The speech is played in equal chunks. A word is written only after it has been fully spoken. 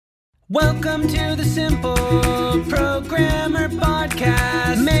Welcome to the Simple Programmer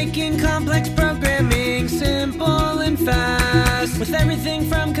Podcast, making complex programming simple and fast, with everything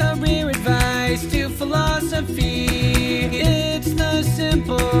from career advice to philosophy. It's the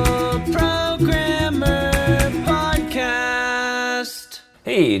Simple Programmer Podcast.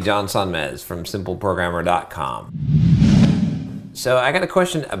 Hey, John Sonmez from SimpleProgrammer.com. So I got a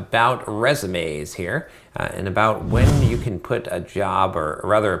question about resumes here and about when you can put a job or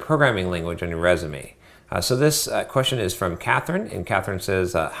rather a programming language on your resume. So this question is from Catherine, and Catherine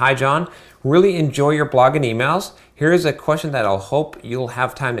says, Hi John, really enjoy your blog and emails. Here is a question that I'll hope you'll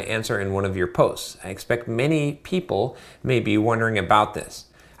have time to answer in one of your posts. I expect many people may be wondering about this.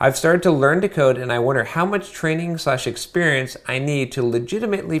 I've started to learn to code and I wonder how much training/experience I need to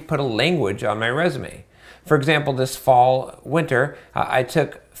legitimately put a language on my resume. For example, this winter, I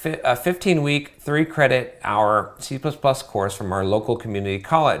took a 15-week, 3-credit-hour C++ course from our local community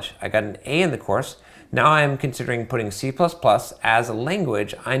college. I got an A in the course. Now I am considering putting C++ as a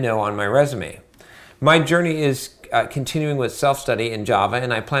language I know on my resume. My journey is continuing with self-study in Java,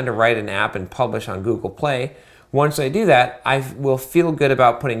 and I plan to write an app and publish on Google Play. Once I do that, I will feel good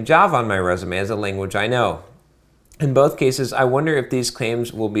about putting Java on my resume as a language I know. In both cases, I wonder if these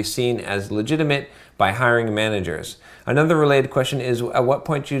claims will be seen as legitimate by hiring managers. Another related question is, at what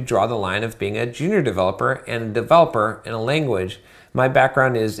point do you draw the line of being a junior developer and a developer in a language? My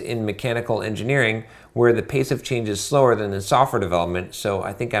background is in mechanical engineering, where the pace of change is slower than in software development, so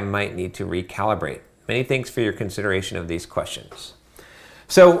I think I might need to recalibrate. Many thanks for your consideration of these questions.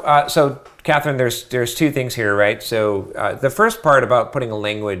 So Catherine, there's two things here, right? So the first part about putting a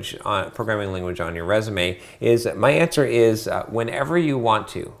programming language on your resume is, my answer is whenever you want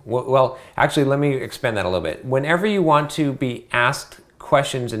to. Well, actually, let me expand that a little bit. Whenever you want to be asked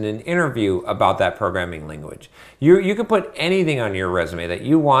questions in an interview about that programming language. You can put anything on your resume that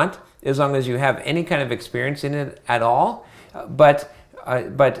you want, as long as you have any kind of experience in it at all. But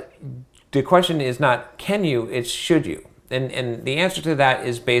the question is not can you, it's should you. And the answer to that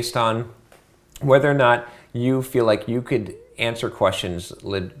is based on whether or not you feel like you could answer questions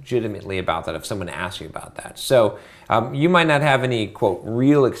legitimately about that if someone asks you about that. So you might not have any, quote,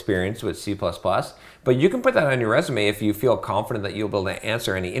 real experience with C++, but you can put that on your resume if you feel confident that you'll be able to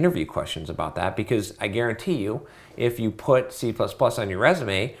answer any interview questions about that, because I guarantee you, if you put C++ on your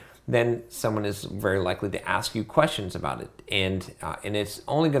resume, then someone is very likely to ask you questions about it, and it's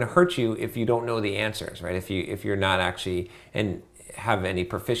only going to hurt you if you don't know the answers, right? If you're not actually and have any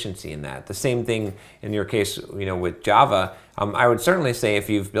proficiency in that. The same thing in your case, with Java. I would certainly say if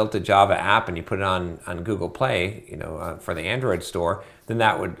you've built a Java app and you put it on Google Play, for the Android store, then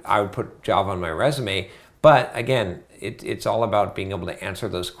I would put Java on my resume. But again, it's all about being able to answer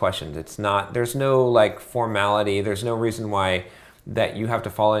those questions. There's no formality. There's no reason why that you have to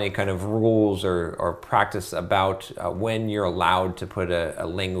follow any kind of rules or practice about when you're allowed to put a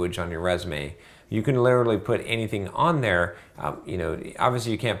language on your resume. You can literally put anything on there.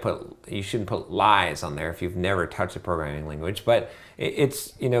 Obviously you shouldn't put lies on there if you've never touched a programming language, but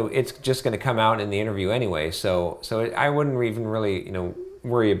it's just going to come out in the interview anyway. So I wouldn't even really,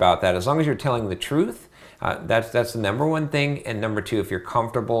 worry about that. As long as you're telling the truth, that's the number one thing. And number two, if you're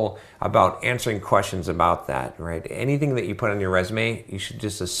comfortable about answering questions about that, right? Anything that you put on your resume, you should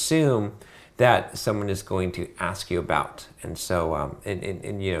just assume that someone is going to ask you about. And so,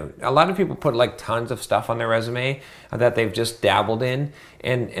 a lot of people put tons of stuff on their resume that they've just dabbled in.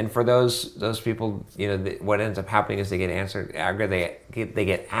 And for those people, what ends up happening is they get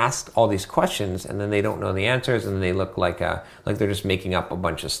asked all these questions, and then they don't know the answers, and then they look like they're just making up a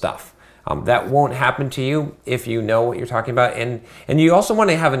bunch of stuff. That won't happen to you if you know what you're talking about, and you also want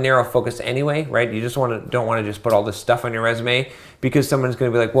to have a narrow focus anyway, right? You just don't want to just put all this stuff on your resume, because someone's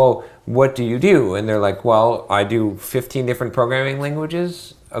going to be like, well, what do you do? And they're like, well, I do 15 different programming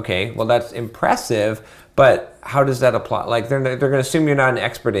languages. Okay, well, that's impressive, but how does that apply? They're going to assume you're not an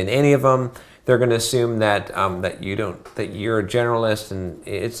expert in any of them. They're going to assume that that you're a generalist, and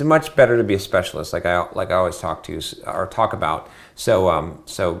it's much better to be a specialist, like I always talk about.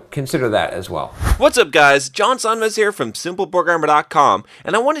 So consider that as well. What's up, guys? John Sonmez here from SimpleProgrammer.com,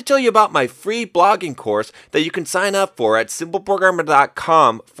 and I want to tell you about my free blogging course that you can sign up for at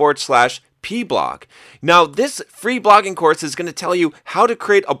SimpleProgrammer.com/pblog. Now, this free blogging course is going to tell you how to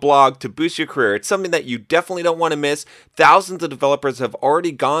create a blog to boost your career. It's something that you definitely don't want to miss. Thousands of developers have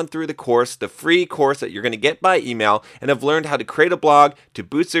already gone through the course, the free course that you're going to get by email, and have learned how to create a blog to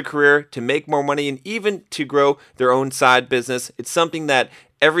boost their career, to make more money, and even to grow their own side business. It's something that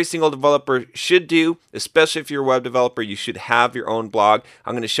every single developer should do, especially if you're a web developer. You should have your own blog.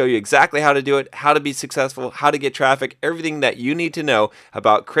 I'm going to show you exactly how to do it, how to be successful, how to get traffic, everything that you need to know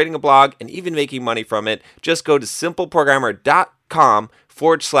about creating a blog and even making money from it. Just go to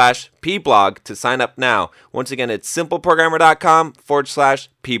simpleprogrammer.com/pblog to sign up now. Once again, it's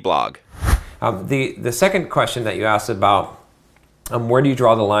simpleprogrammer.com/pblog. The second question that you asked about where do you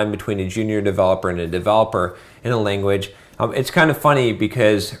draw the line between a junior developer and a developer in a language? It's kind of funny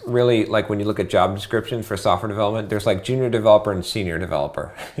because really, like when you look at job descriptions for software development, there's like junior developer and senior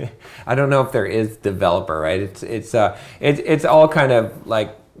developer. I don't know if there is developer, right? It's all kind of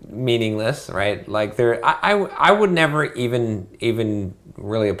like meaningless, right? Like I would never even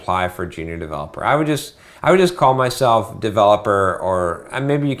really apply for junior developer. I would just call myself developer, or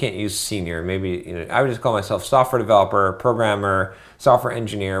maybe you can't use senior. Maybe I would just call myself software developer, programmer, software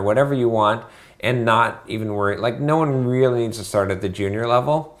engineer, whatever you want, and not even worry. Like no one really needs to start at the junior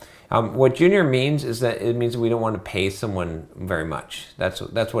level. What junior means is that it means we don't want to pay someone very much. That's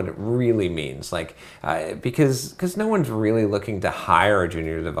what it really means. Like because no one's really looking to hire a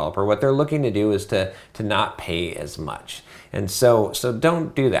junior developer. What they're looking to do is to not pay as much. And so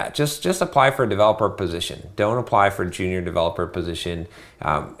don't do that. Just apply for a developer position. Don't apply for a junior developer position.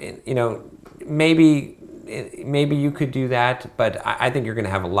 Maybe you could do that, but I think you're going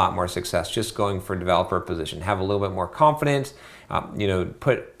to have a lot more success just going for a developer position. Have a little bit more confidence.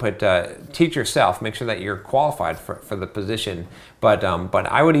 Teach yourself. Make sure that you're qualified for the position. But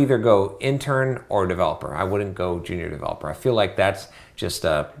I would either go intern or developer. I wouldn't go junior developer. I feel like that's just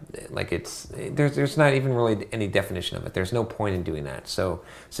there's not even really any definition of it. There's no point in doing that. So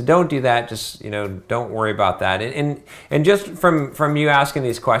don't do that. Just don't worry about that. And just from you asking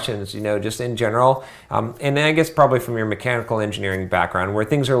these questions, just in general, and I guess probably from your mechanical engineering background, where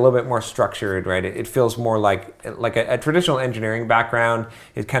things are a little bit more structured, right? It feels more like a traditional engineering background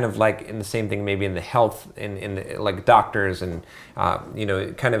is kind of like in the same thing, maybe in the health, in the, like doctors, and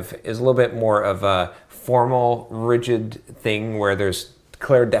it kind of is a little bit more of a formal, rigid thing where there's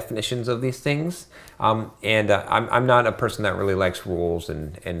clear definitions of these things. I'm not a person that really likes rules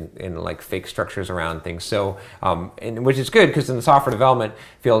and like fake structures around things. So, which is good because in the software development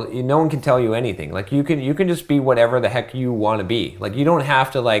field, no one can tell you anything. Like you can just be whatever the heck you want to be. Like you don't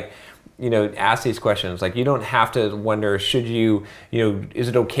have to ask these questions. Like you don't have to wonder, should you, is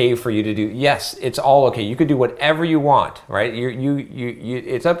it okay for you to do? Yes, it's all okay. You could do whatever you want, right?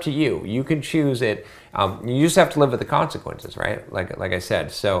 It's up to you. You can choose it. You just have to live with the consequences, right? Like I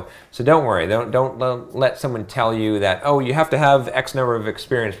said. So don't worry. Don't let someone tell you that, oh, you have to have X number of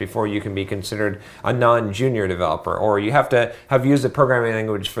experience before you can be considered a non-junior developer, or you have to have used a programming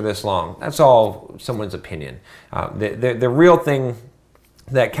language for this long. That's all someone's opinion. The real thing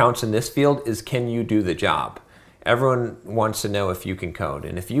that counts in this field is, can you do the job? Everyone wants to know if you can code,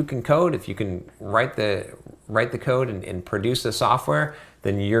 and if you can code, if you can write the code and produce the software,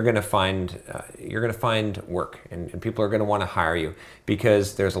 then you're going to find work, and people are going to want to hire you,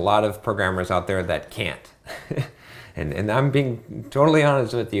 because there's a lot of programmers out there that can't. and I'm being totally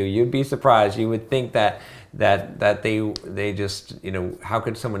honest with you. You'd be surprised. You would think that they just how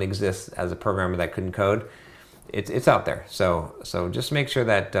could someone exist as a programmer that couldn't code? It's out there. So just make sure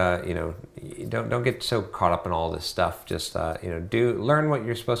that don't get so caught up in all this stuff. Just learn what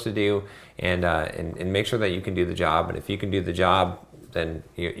you're supposed to do, and make sure that you can do the job. And if you can do the job, then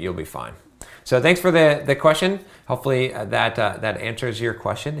you'll be fine. So thanks for the question. Hopefully that answers your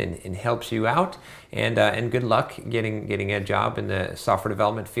question and helps you out. And good luck getting a job in the software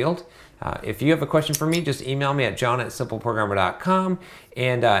development field. If you have a question for me, just email me at john@simpleprogrammer.com.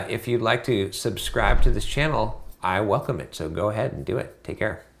 And if you'd like to subscribe to this channel, I welcome it. So go ahead and do it. Take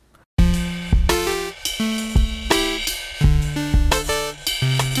care.